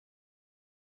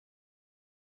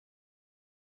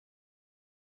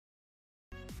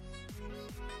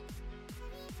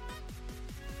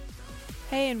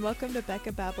Hey, and welcome to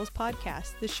Becca Babbles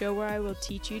Podcast, the show where I will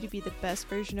teach you to be the best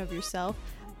version of yourself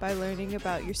by learning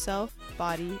about yourself,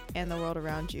 body, and the world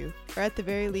around you, or at the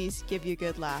very least, give you a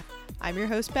good laugh. I'm your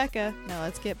host, Becca. Now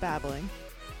let's get babbling.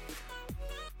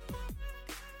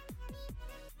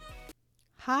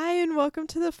 Hi, and welcome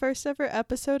to the first ever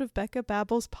episode of Becca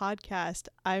Babbles Podcast.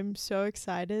 I'm so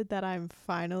excited that I'm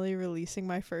finally releasing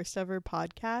my first ever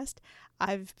podcast.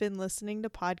 I've been listening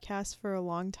to podcasts for a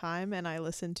long time, and I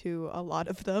listen to a lot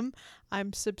of them.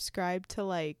 I'm subscribed to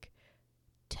like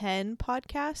 10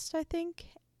 podcasts, I think.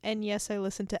 And yes, I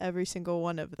listen to every single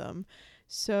one of them.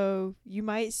 So you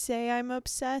might say I'm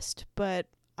obsessed, but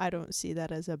I don't see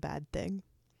that as a bad thing.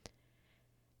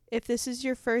 If this is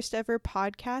your first ever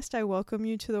podcast, I welcome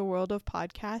you to the world of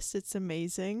podcasts. It's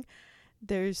amazing.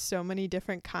 There's so many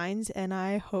different kinds, and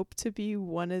I hope to be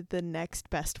one of the next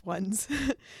best ones.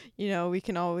 We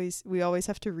always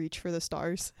have to reach for the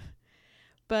stars.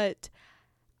 But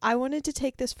I wanted to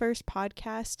take this first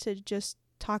podcast to just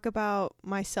talk about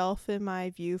myself and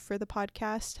my view for the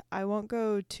podcast. I won't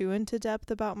go too into depth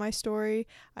about my story.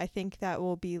 I think that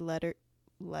will be letter?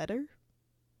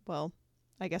 Well,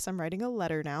 I guess I'm writing a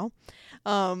letter now.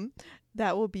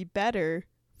 That will be better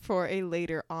for a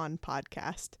later on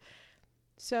podcast.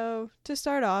 So to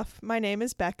start off, my name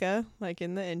is Becca, like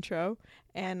in the intro,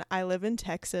 and I live in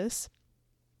Texas,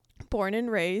 born and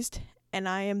raised, and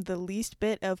I am the least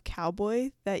bit of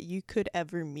cowboy that you could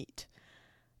ever meet.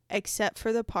 Except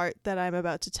for the part that I'm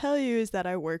about to tell you is that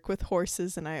I work with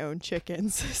horses and I own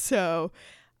chickens. So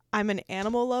I'm an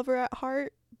animal lover at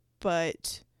heart,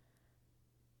 but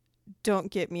don't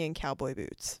get me in cowboy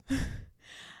boots.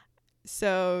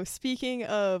 So speaking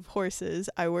of horses,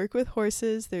 I work with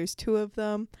horses. There's two of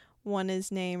them. One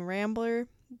is named Rambler.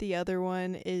 The other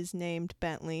one is named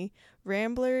Bentley.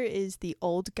 Rambler is the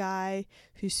old guy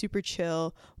who's super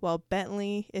chill, while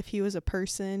Bentley, if he was a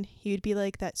person, he would be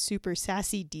like that super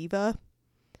sassy diva.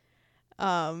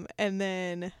 And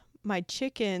then my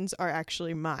chickens are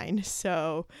actually mine.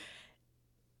 So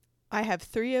I have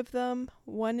three of them.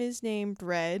 One is named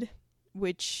Red,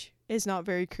 which is not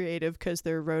very creative because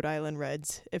they're Rhode Island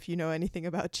Reds, if you know anything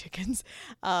about chickens.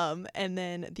 And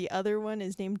then the other one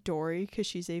is named Dory because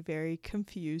she's a very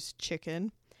confused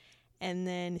chicken. And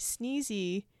then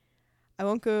Sneezy, I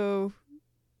won't go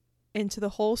into the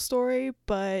whole story,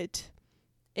 but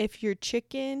if your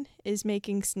chicken is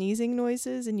making sneezing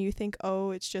noises and you think,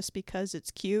 oh, it's just because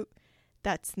it's cute,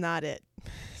 that's not it.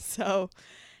 So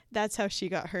that's how she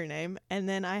got her name. And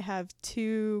then I have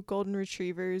two golden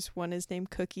retrievers. One is named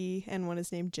Cookie and one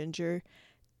is named Ginger.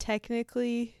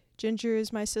 Technically, Ginger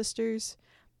is my sister's,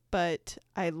 but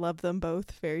I love them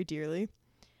both very dearly.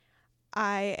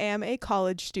 I am a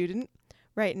college student.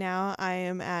 Right now, I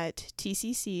am at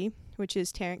TCC, which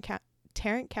is Tarrant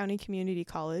County Community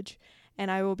College,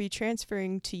 and I will be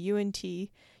transferring to UNT,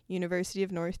 University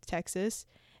of North Texas,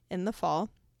 in the fall.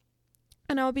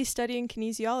 And I'll be studying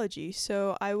kinesiology,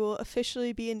 so I will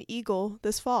officially be an Eagle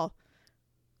this fall.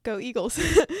 Go Eagles!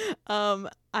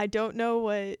 I don't know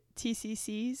what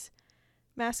TCC's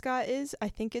mascot is. I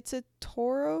think it's a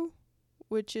toro,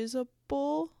 which is a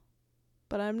bull,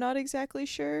 but I'm not exactly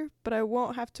sure. But I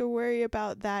won't have to worry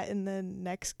about that in the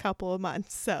next couple of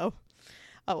months, so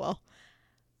oh well.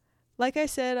 Like I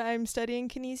said, I'm studying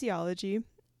kinesiology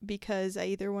because I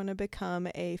either want to become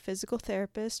a physical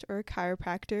therapist or a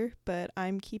chiropractor, but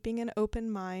I'm keeping an open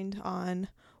mind on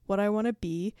what I want to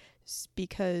be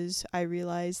because I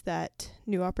realize that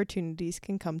new opportunities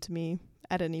can come to me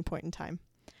at any point in time.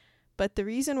 But the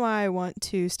reason why I want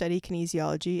to study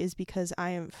kinesiology is because I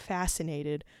am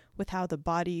fascinated with how the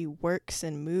body works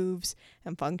and moves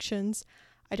and functions.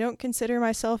 I don't consider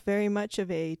myself very much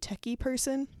of a techie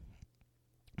person,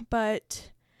 but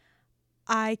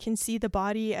I can see the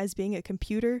body as being a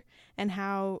computer and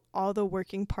how all the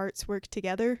working parts work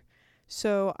together.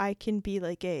 So I can be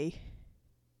like a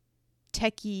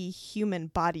techie human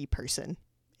body person,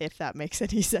 if that makes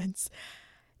any sense.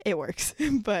 It works.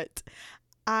 But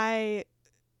I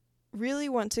really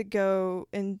want to go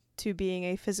into being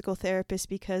a physical therapist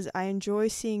because I enjoy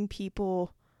seeing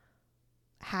people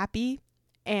happy.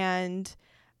 And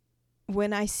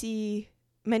when I see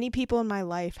many people in my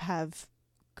life have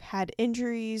had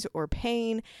injuries or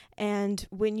pain, and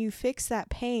when you fix that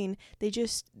pain,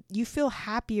 you feel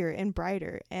happier and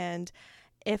brighter. And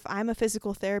if I'm a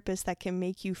physical therapist that can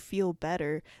make you feel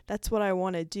better, that's what I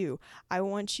want to do. I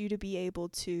want you to be able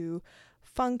to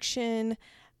function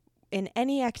in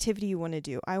any activity you want to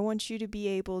do. I want you to be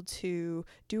able to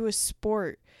do a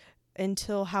sport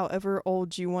until however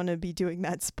old you want to be doing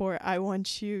that sport. I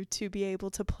want you to be able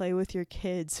to play with your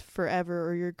kids forever,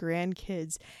 or your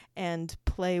grandkids, and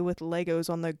play with Legos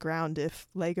on the ground if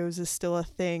Legos is still a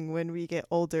thing when we get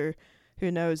older.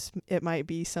 Who knows? It might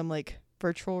be some like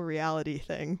virtual reality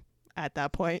thing at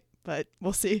that point, but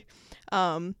we'll see.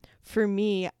 For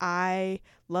me, I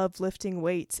love lifting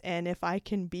weights, and if I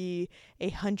can be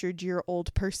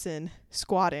 100-year-old person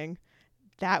squatting,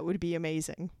 that would be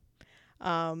amazing.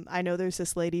 I know there's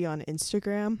this lady on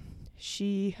Instagram.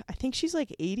 I think she's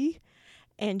like 80,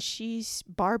 and she's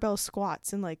barbell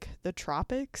squats in like the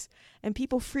tropics, and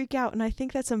people freak out, and I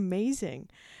think that's amazing.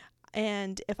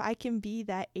 And if I can be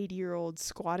that 80-year-old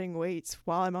squatting weights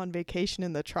while I'm on vacation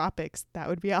in the tropics, that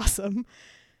would be awesome.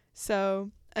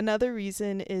 So another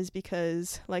reason is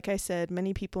because, like I said,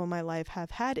 many people in my life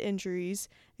have had injuries,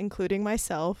 including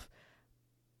myself.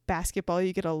 Basketball,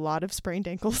 you get a lot of sprained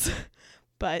ankles.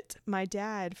 But my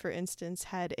dad, for instance,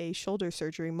 had a shoulder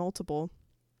surgery, multiple,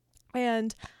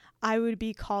 and I would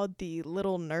be called the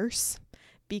little nurse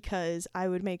because I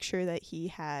would make sure that he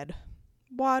had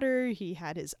water, he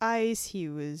had his ice, he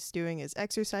was doing his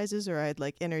exercises, or I'd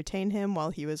like entertain him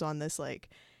while he was on this it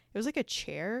was like a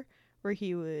chair where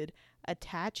he would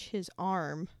attach his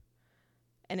arm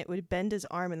and it would bend his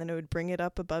arm and then it would bring it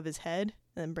up above his head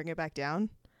and then bring it back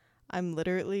down. I'm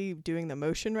literally doing the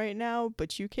motion right now,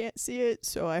 but you can't see it,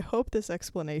 so I hope this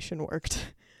explanation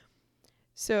worked.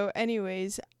 So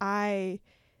anyways, I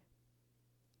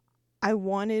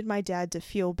wanted my dad to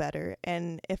feel better,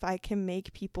 and if I can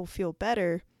make people feel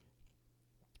better,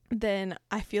 then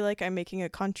I feel like I'm making a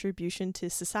contribution to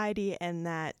society, and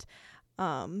that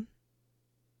I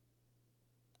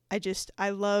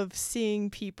love seeing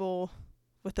people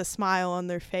with a smile on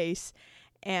their face.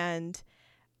 And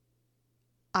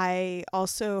I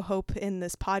also hope in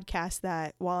this podcast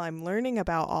that while I'm learning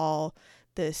about all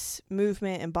this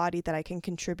movement and body, that I can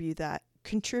contribute that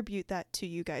to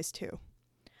you guys too.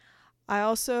 I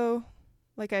also,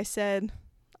 like I said,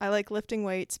 I like lifting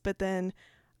weights, but then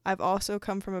I've also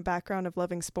come from a background of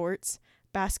loving sports.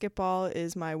 Basketball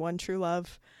is my one true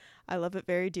love. I love it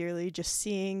very dearly. Just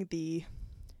seeing the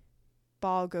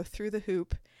ball go through the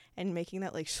hoop and making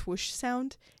that like swoosh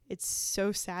sound, it's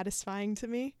so satisfying to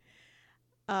me.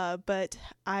 But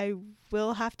I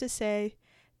will have to say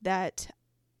that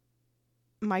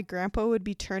my grandpa would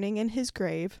be turning in his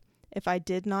grave if I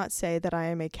did not say that I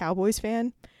am a Cowboys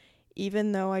fan,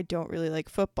 even though I don't really like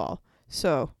football.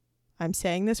 So I'm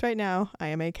saying this right now, I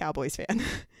am a Cowboys fan.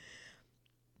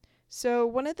 So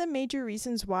one of the major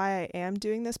reasons why I am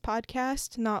doing this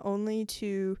podcast, not only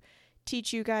to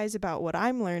teach you guys about what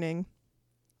I'm learning,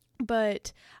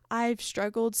 but I've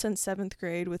struggled since 7th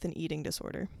grade with an eating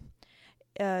disorder.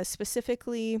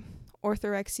 Specifically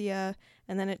orthorexia,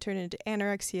 and then it turned into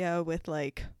anorexia with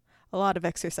like a lot of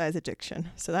exercise addiction.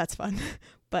 So that's fun.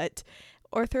 But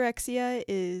orthorexia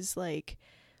is like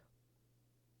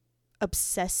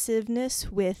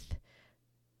obsessiveness with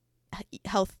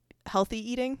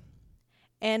healthy eating.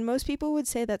 And most people would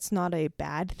say that's not a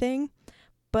bad thing.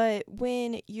 But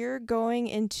when you're going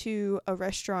into a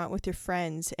restaurant with your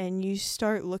friends and you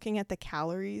start looking at the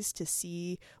calories to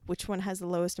see which one has the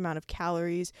lowest amount of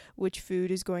calories, which food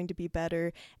is going to be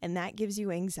better, and that gives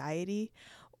you anxiety,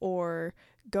 or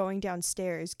going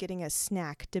downstairs, getting a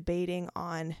snack, debating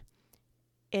on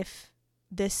if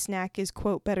this snack is,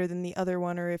 quote, better than the other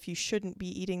one, or if you shouldn't be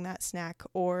eating that snack,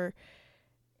 or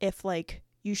if, like,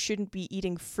 you shouldn't be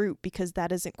eating fruit because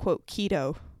that isn't, quote,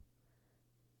 keto.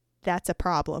 That's a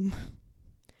problem.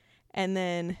 And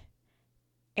then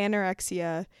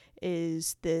anorexia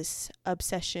is this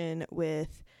obsession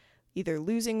with either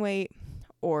losing weight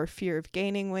or fear of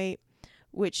gaining weight,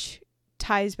 which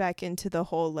ties back into the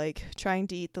whole like trying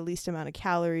to eat the least amount of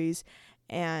calories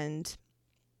and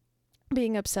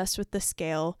being obsessed with the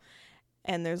scale.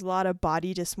 And there's a lot of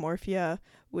body dysmorphia,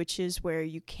 which is where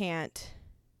you can't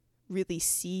really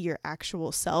see your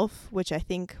actual self, which I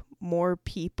think more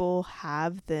people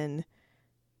have than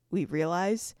we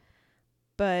realize.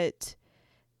 But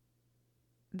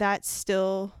that's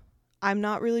still, I'm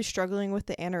not really struggling with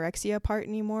the anorexia part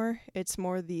anymore. It's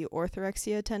more the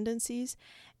orthorexia tendencies.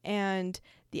 And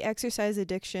the exercise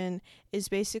addiction is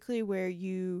basically where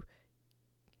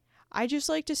I just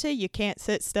like to say you can't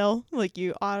sit still. Like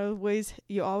you always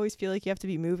feel like you have to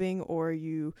be moving, or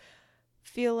you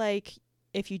feel like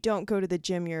if you don't go to the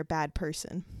gym, you're a bad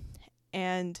person.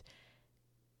 And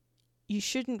you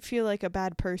shouldn't feel like a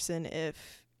bad person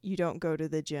if you don't go to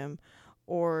the gym,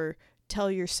 or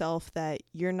tell yourself that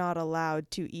you're not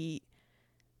allowed to eat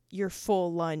your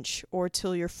full lunch or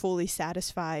till you're fully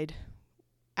satisfied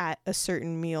at a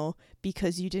certain meal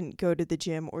because you didn't go to the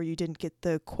gym or you didn't get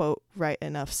the quote right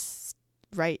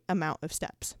amount of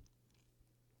steps.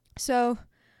 So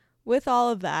with all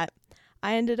of that,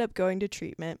 I ended up going to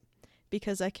treatment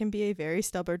because I can be a very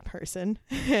stubborn person.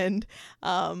 And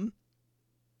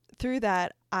through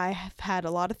that, I have had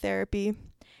a lot of therapy,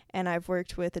 and I've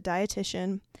worked with a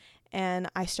dietitian, and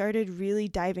I started really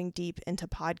diving deep into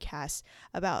podcasts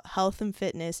about health and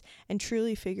fitness and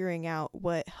truly figuring out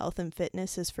what health and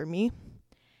fitness is for me.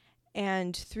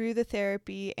 And through the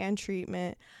therapy and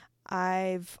treatment,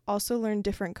 I've also learned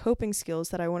different coping skills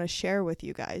that I want to share with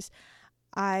you guys.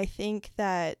 I think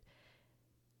that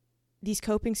these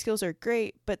coping skills are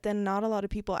great, but then not a lot of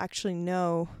people actually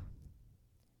know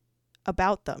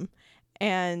about them.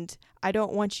 And I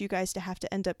don't want you guys to have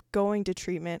to end up going to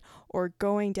treatment or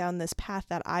going down this path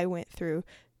that I went through,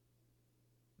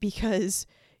 because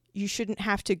you shouldn't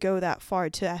have to go that far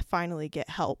to finally get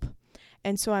help.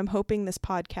 And so I'm hoping this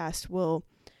podcast will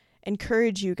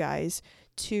encourage you guys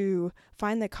to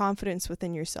find the confidence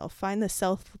within yourself, find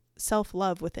the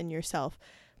self-love within yourself,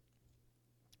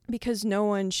 because no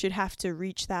one should have to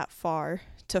reach that far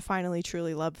to finally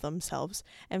truly love themselves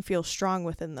and feel strong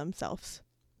within themselves.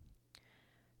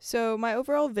 So my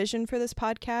overall vision for this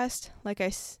podcast, like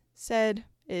I said,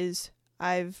 is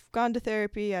I've gone to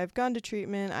therapy, I've gone to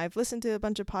treatment, I've listened to a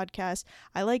bunch of podcasts.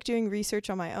 I like doing research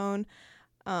on my own,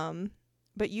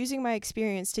 but using my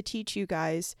experience to teach you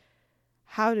guys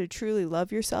how to truly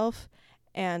love yourself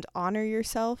and honor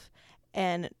yourself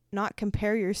and not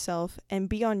compare yourself and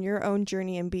be on your own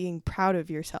journey and being proud of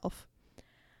yourself.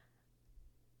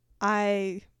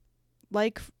 I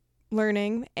like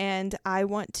learning, and I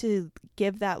want to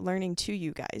give that learning to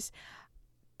you guys.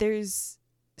 There's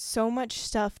so much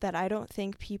stuff that I don't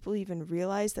think people even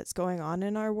realize that's going on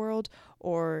in our world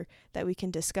or that we can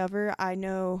discover. I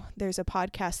know there's a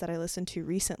podcast that I listened to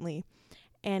recently,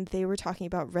 and they were talking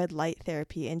about red light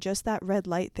therapy, and just that red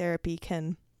light therapy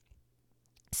can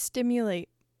stimulate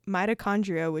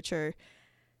mitochondria, which are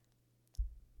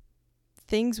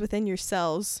things within your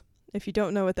cells. If you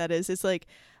don't know what that is, it's like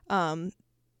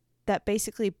that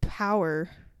basically power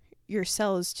your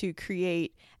cells to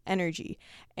create energy,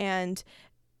 and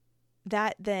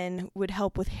that then would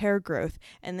help with hair growth,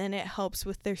 and then it helps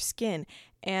with their skin.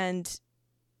 And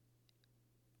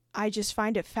I just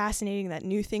find it fascinating that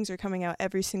new things are coming out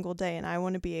every single day, and I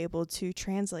want to be able to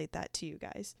translate that to you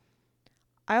guys.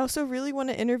 I also really want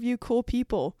to interview cool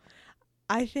people.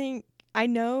 I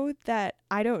know that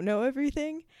I don't know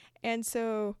everything, and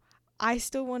so I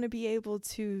still want to be able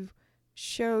to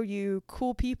show you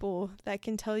cool people that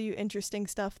can tell you interesting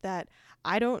stuff that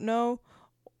I don't know,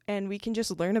 and we can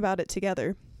just learn about it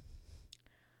together.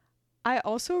 I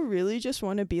also really just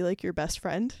want to be like your best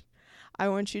friend. I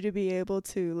want you to be able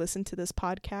to listen to this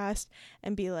podcast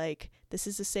and be like, this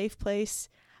is a safe place.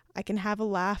 I can have a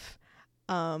laugh.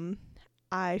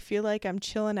 I feel like I'm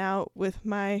chilling out with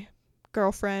my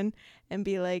girlfriend and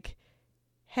be like,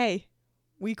 hey,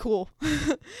 we cool.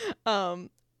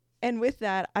 And with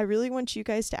that, I really want you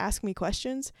guys to ask me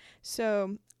questions.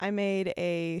 So I made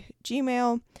a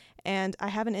Gmail and I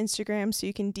have an Instagram, so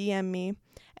you can DM me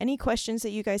any questions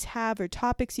that you guys have or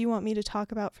topics you want me to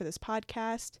talk about for this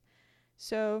podcast.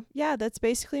 So yeah, that's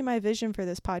basically my vision for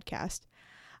this podcast.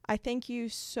 I thank you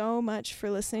so much for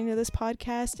listening to this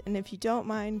podcast. And if you don't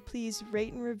mind, please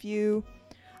rate and review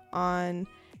on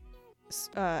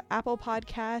Apple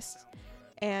Podcasts,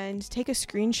 and take a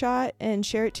screenshot and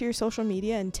share it to your social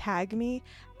media and tag me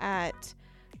at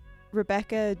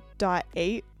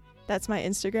Rebecca.8. That's my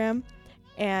Instagram.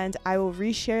 And I will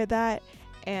reshare that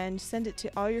and send it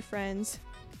to all your friends.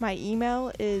 My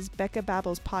email is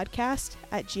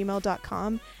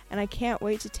beccababelspodcast@gmail.com. And I can't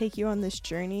wait to take you on this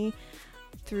journey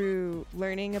through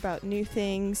learning about new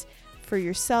things for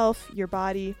yourself, your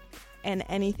body, and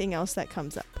anything else that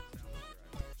comes up.